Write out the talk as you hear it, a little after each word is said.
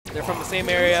They're from the same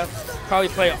area. Probably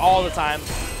play all the time.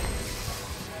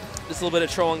 Just a little bit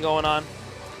of trolling going on.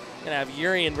 Gonna have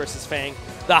Urian versus Fang.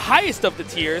 The highest of the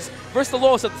tiers versus the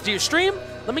lowest of the tiers. Stream,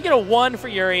 let me get a 1 for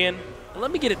Urian. And let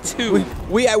me get a 2.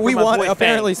 We want.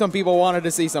 Apparently, some people wanted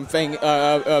to see some Fang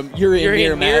Urian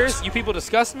mirror mirrors. match. You people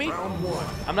disgust me.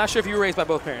 I'm not sure if you were raised by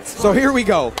both parents. So here we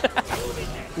go.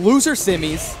 Loser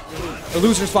semis, or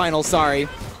losers finals. Sorry.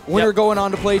 Winner going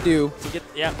on to play due.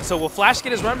 Yeah. So will Flash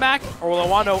get his run back, or will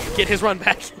Orwando get his run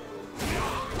back?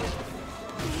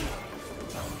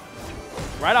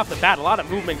 Right off the bat, a lot of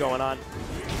movement going on.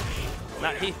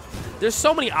 There's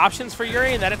so many options for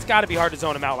Urian that it's got to be hard to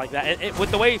zone him out like that. With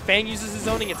the way Fang uses his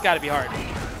zoning, it's got to be hard.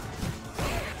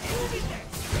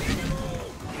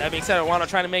 That being said, Orwando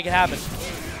trying to make it happen.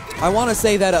 I want to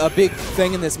say that a big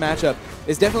thing in this matchup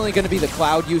is definitely going to be the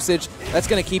cloud usage. That's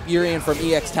going to keep Urian from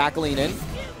EX tackling in.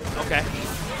 Okay.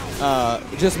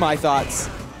 Just my thoughts.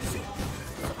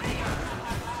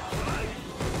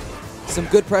 Some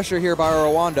good pressure here by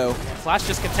Orwando. Flash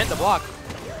just content to block.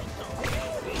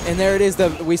 And there it is.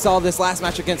 We saw this last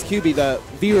match against QB, the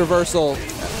V reversal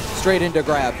straight into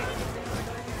grab.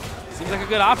 Seems like a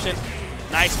good option.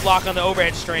 Nice block on the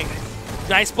overhead string.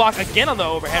 Nice block again on the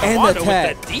overhead. And Orwando the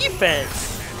tech. with the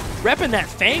defense. Repping that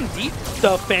Fang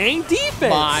defense.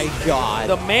 My God.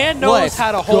 The man knows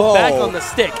how to hold back on the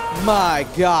stick. My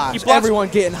gosh. Everyone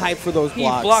getting hyped for those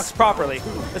blocks. He blocks properly.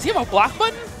 Does he have a block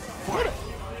button?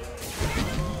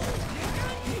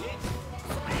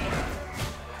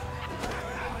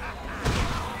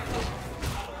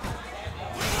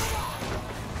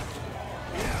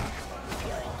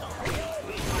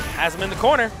 Has him in the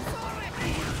corner.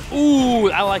 Ooh,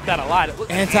 I like that a lot.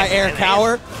 Anti-air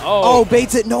cower. Oh,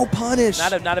 baits it, no punish.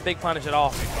 Not a big punish at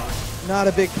all. Not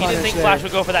a big punish. He didn't think Flash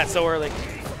would go for that so early.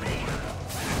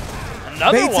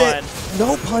 Another baits one. It,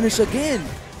 no punish again.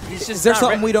 Is there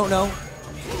something we don't know?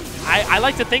 I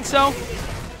like to think so.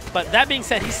 But that being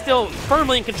said, he's still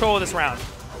firmly in control of this round.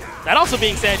 That also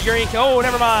being said, Urian, oh,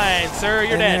 never mind, sir,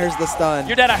 you're dead. There's the stun.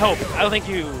 You're dead, I hope. I don't think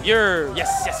you're,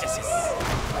 yes.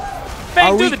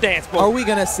 Fang, do the dance, boy. Are we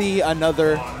going to see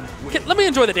another? Let me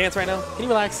enjoy the dance right now. Can you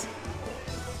relax?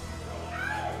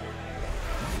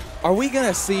 Are we going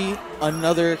to see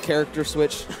another character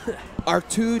switch? Are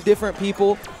 2 different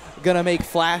people going to make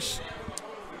Flash?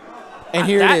 And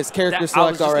here it is, character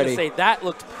select already. I was just going to say, that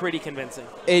looked pretty convincing.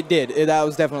 It did. That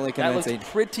was definitely convincing. That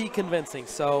looked pretty convincing.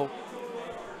 So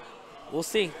we'll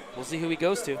see. We'll see who he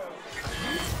goes to.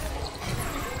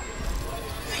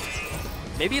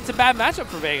 Maybe it's a bad matchup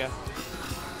for Vega.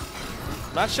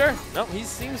 Not sure. No, he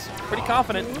seems pretty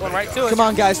confident going right to it. Come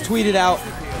on, guys, tweet it out.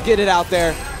 Get it out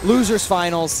there. Losers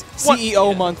finals,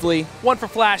 CEO monthly. 1 for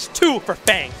Flash, 2 for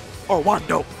Fang.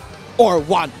 Orwando.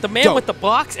 The man with the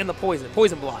blocks and the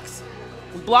poison blocks.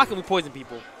 We block and we poison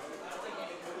people.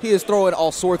 He is throwing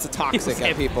all sorts of toxic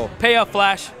at people. Pay up,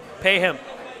 Flash. Pay him.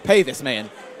 Pay this man.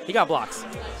 He got blocks.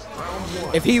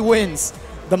 If he wins,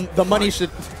 the money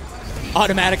should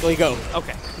automatically go.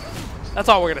 Okay. That's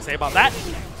all we're going to say about that.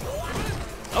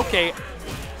 Okay.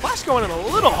 Flash going in a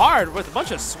little hard with a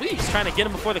bunch of sweeps, trying to get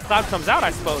him before the cloud comes out,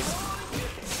 I suppose.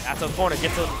 That's the corner.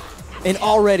 Gets him. And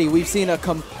already we've seen a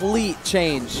complete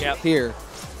change here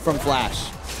from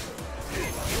Flash.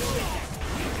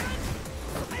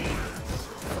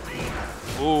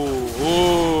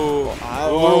 Ooh.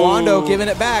 Orwando giving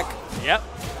it back. Yep.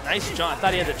 Nice jump. I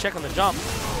thought he had to check on the jump.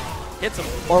 Hits him.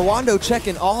 Orwando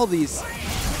checking all these.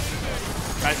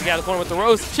 Tries to get out of the corner with the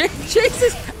rose.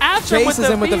 Chases after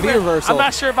him with the V reversal. I'm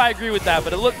not sure if I agree with that,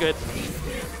 but it looked good.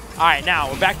 All right,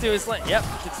 now we're back to his lane. Yep,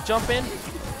 gets a jump in.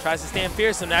 Tries to stand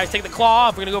fearsome. Now he's taking the claw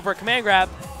off. We're going to go for a command grab.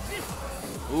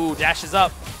 Ooh, dashes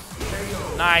up.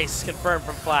 Nice. Confirmed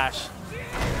from Flash.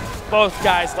 Both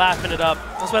guys laughing it up.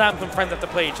 That's what happens when friends have to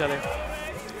play each other.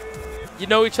 You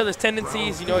know each other's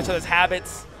tendencies. You know each other's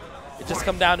habits. It just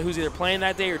comes down to who's either playing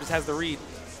that day or just has the read.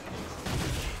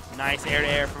 Nice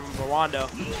air-to-air from Orwando.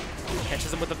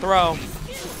 Catches him with the throw.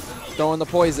 Throwing the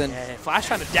poison. And Flash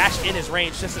trying to dash in his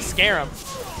range just to scare him.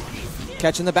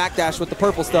 Catching the backdash with the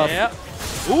purple stuff. Yep.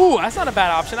 Ooh, that's not a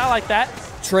bad option. I like that.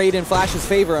 Trade in Flash's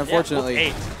favor, unfortunately.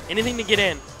 Yeah. Hey, anything to get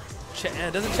in.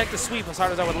 It doesn't check the sweep as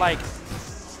hard as I would like.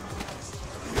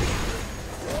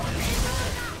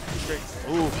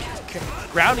 Ooh,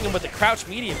 grounding him with the crouch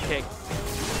medium kick.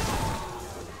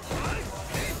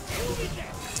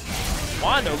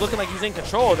 Orwando looking like he's in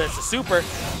control of this. A super.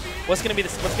 What's gonna be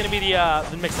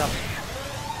the mix-up?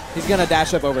 He's gonna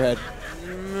dash up overhead.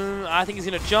 I think he's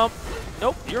gonna jump.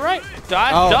 Nope, you're right.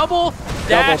 Double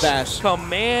dash,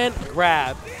 command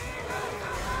grab.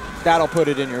 That'll put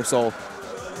it in your soul.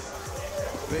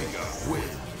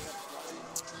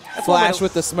 Flash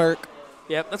with the smirk.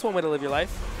 Yep, that's one way to live your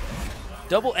life.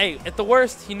 Double A. At the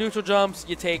worst, he neutral jumps.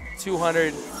 You take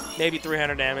 200, maybe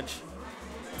 300 damage.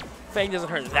 Fang doesn't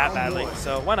hurt that badly,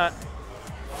 so why not?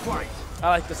 I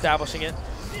like establishing it.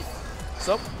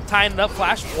 So, tying it up,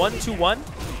 Flash, 1-2-1.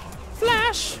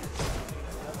 Flash!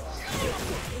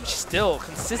 Still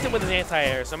consistent with his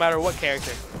anti-airs, no matter what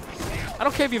character. I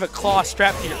don't care if you have a claw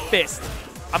strapped to your fist.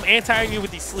 I'm anti-airing you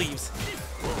with these sleeves.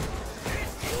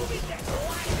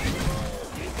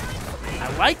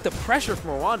 I like the pressure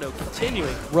from Orwando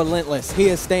continuing. Relentless. He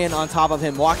is staying on top of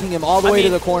him, walking him all the way to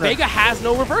the corner. Vega has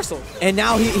no reversal. And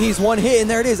now he's one hit, and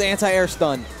there it is, anti-air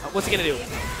stun. What's he going to do?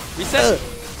 Reset?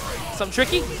 Something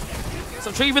tricky?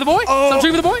 Something tricky for the boy? Something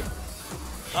tricky for the boy?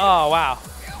 Oh, wow.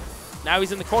 Now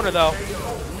he's in the corner, though.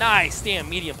 Nice. Damn,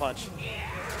 medium punch.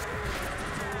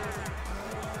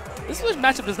 This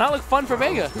matchup does not look fun for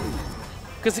Vega.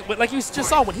 Because, like you just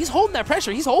saw, when he's holding that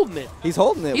pressure, he's holding it. He's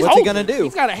holding it. What's he going to do?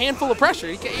 He's got a handful of pressure.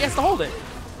 He has to hold it.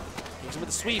 With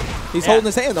the sweep. He's holding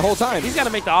his hand the whole time. He's got to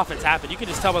make the offense happen. You can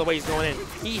just tell by the way he's going in.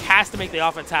 He has to make the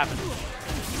offense happen.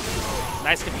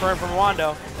 Nice confirm from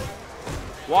Orwando.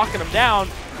 Walking him down.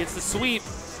 Gets the sweep.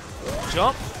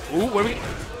 Jump. Ooh, where we?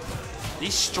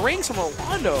 These strings from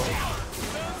Orwando.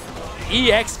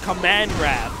 EX command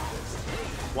grab.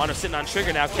 Wando sitting on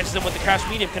trigger now. Catches him with the crash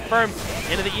medium. Confirmed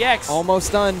into the EX.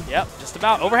 Almost done. Yep, just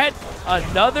about. Overhead.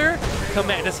 Another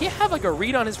command. Does he have like a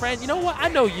read on his friend? You know what? I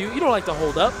know you. You don't like to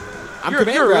hold up. You're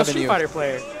a real Street Fighter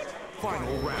player.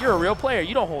 You're a real player.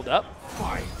 You don't hold up.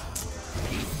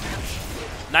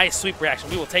 Nice sweep reaction.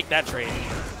 We will take that trade.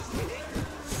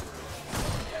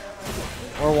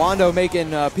 Orwando making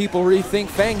people rethink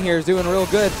Fang here is doing real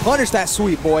good. Punish that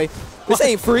sweep, boy. This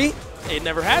ain't free. It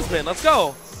never has been. Let's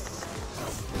go.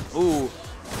 Ooh.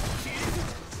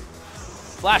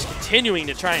 Flash continuing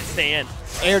to try and stay in.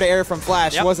 Air to air from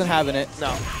Flash. Yep. Wasn't having it.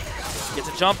 No. Gets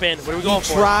a jump in. What are we going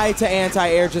for? Try to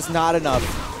anti-air, just not enough.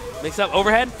 Mix up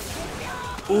overhead.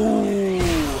 Ooh.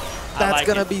 That's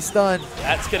going to be stunned.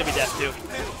 That's going to be death too.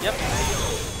 Yep.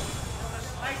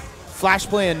 Flash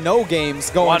playing no games,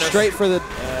 going straight for the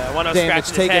damage.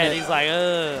 Taking his head. He's like,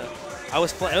 I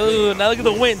was playing. Now look at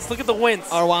the wince. Look at the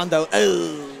wince. Orwando.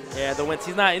 Yeah, the wince.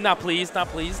 He's not pleased. Not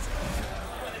pleased.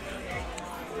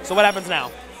 So what happens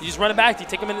now? You just run it back. Do you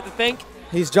take a minute to think?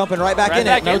 He's jumping right back in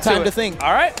it. No time to think.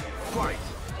 All right.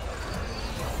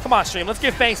 Come on, stream. Let's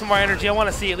give Fang some more energy. I want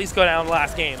to see at least go down the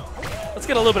last game. Let's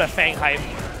get a little bit of Fang hype.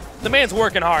 The man's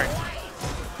working hard.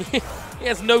 He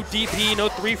has no DP, no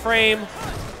 3-frame.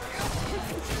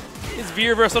 His V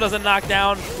reversal doesn't knock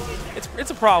down.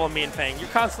 It's a problem, me and Fang. You're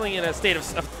constantly in a state of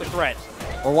threat.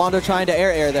 Orwando trying to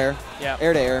air there. Yeah.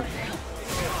 Air to air.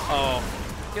 Oh.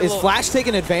 Is Flash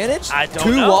taking advantage? I don't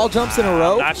know. 2 wall jumps in a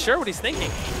row? I'm not sure what he's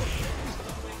thinking.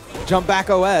 Jump back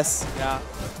OS. Yeah.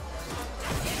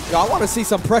 Yo, I want to see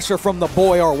some pressure from the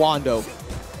boy Orwando.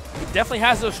 He definitely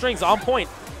has those strings on point.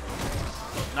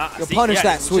 You punish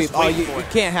that sweep. Oh, you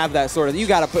can't have that sort of. You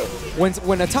gotta put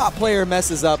when a top player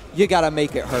messes up, you gotta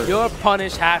make it hurt. Your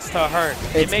punish has to hurt.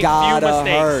 It's gotta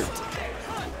hurt.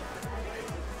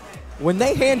 When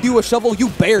they hand you a shovel, you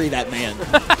bury that man.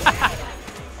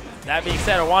 That being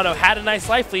said, Orwando had a nice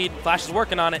life lead. Flash is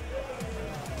working on it.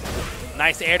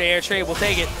 Nice air-to-air trade. We'll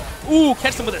take it. Ooh,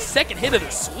 catch him with a second hit of the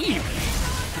sweep.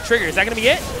 The trigger. Is that going to be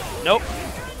it? Nope.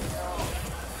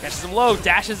 Catches him low.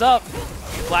 Dashes up.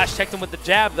 Flash checked him with the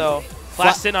jab, though.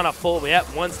 Flash sitting on a full, yep,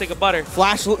 1 stick of butter.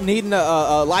 Flash needing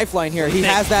a lifeline here. He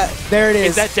has that. There it is.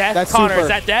 Is that death? That's Connor, super. is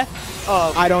that death?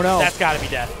 I don't know. That's got to be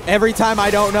death. Every time I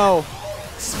don't know.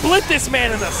 Split this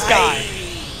man in the sky.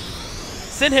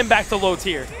 Send him back to low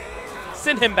tier.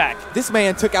 Send him back. This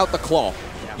man took out the claw.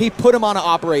 Yeah. He put him on an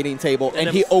operating table, and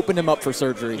he opened him up for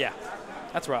surgery. Yeah,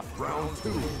 that's rough.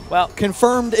 Well,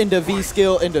 confirmed into V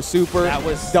skill, into super. That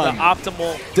was done. The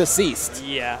optimal. Deceased.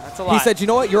 Yeah, that's a lot. He said, you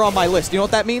know what? You're on my list. You know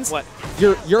what that means? What?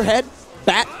 Your head,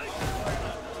 bat,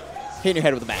 hitting your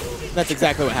head with a bat. That's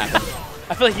exactly what happened.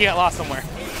 I feel like he got lost somewhere.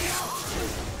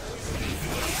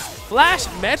 Flash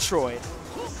Metroid.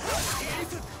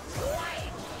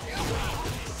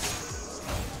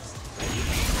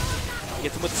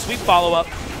 Gets him with the sweep follow-up.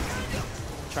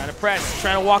 Trying to press,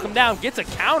 trying to walk him down. Gets a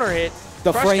counter hit.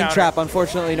 The frame trap,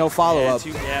 unfortunately, no follow-up.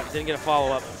 Yeah, didn't get a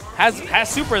follow-up. Has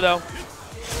super, though.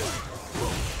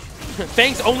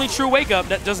 Fang's only true wake-up.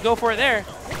 That doesn't go for it there.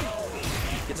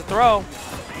 Gets a throw.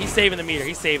 He's saving the meter.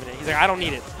 He's saving it. He's like, I don't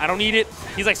need it. I don't need it.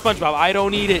 He's like SpongeBob. I don't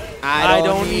need it. I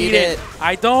don't need it.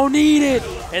 I don't need it.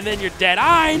 And then you're dead.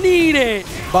 I need it.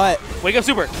 But wake up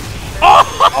super.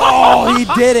 Oh, he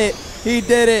did it. He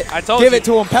did it. I told you. Give it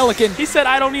to him, Pelican. He said,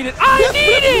 I don't need it. I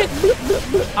need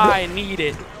it. I need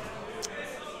it.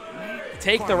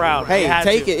 Take the round. Hey,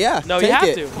 take it, yeah. No, take you have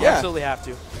it. to. You Yeah. absolutely have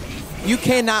to. You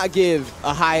cannot give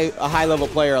a high level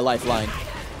player a lifeline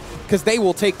because they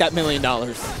will take that $1 million.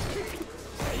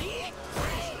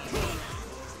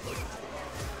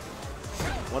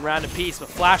 One round apiece, but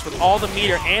Flash with all the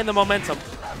meter and the momentum.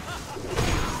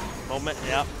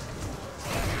 Yep.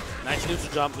 Nice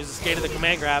neutral jump. Uses skate to the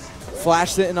command grab.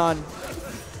 Flash sitting on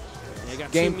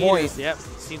Got game 2 point. meters. Yep.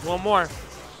 Seems one more.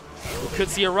 We could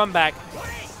see a run back.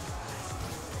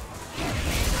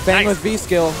 Fang Nice. with V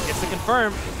skill. Gets to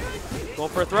confirm. Going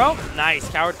for a throw. Nice.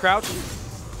 Coward crouch.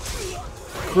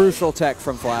 Crucial tech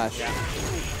from Flash. Yeah.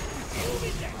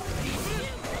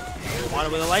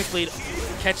 Orwando with a life lead.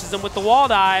 Catches him with the wall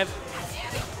dive.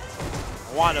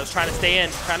 Orwando's trying to stay in.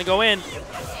 Trying to go in.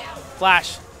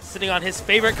 Flash sitting on his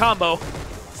favorite combo.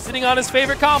 Sitting on his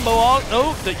favorite combo.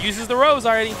 That uses the rose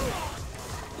already.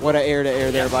 What an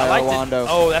air-to-air there by Orwando.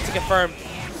 Oh, that's a confirm.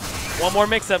 One more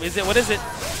mix-up. What is it?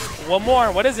 One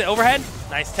more. What is it? Overhead?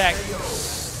 Nice tech.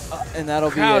 And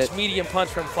that'll Crouch, be it. medium punch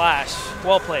from Flash.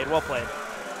 Well played, well played.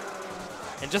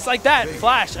 And just like that,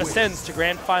 Flash ascends to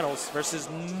grand finals versus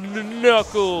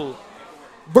Knuckle.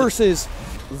 Versus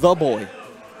the boy.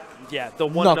 Yeah, the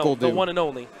one and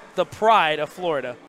only. The pride of Florida.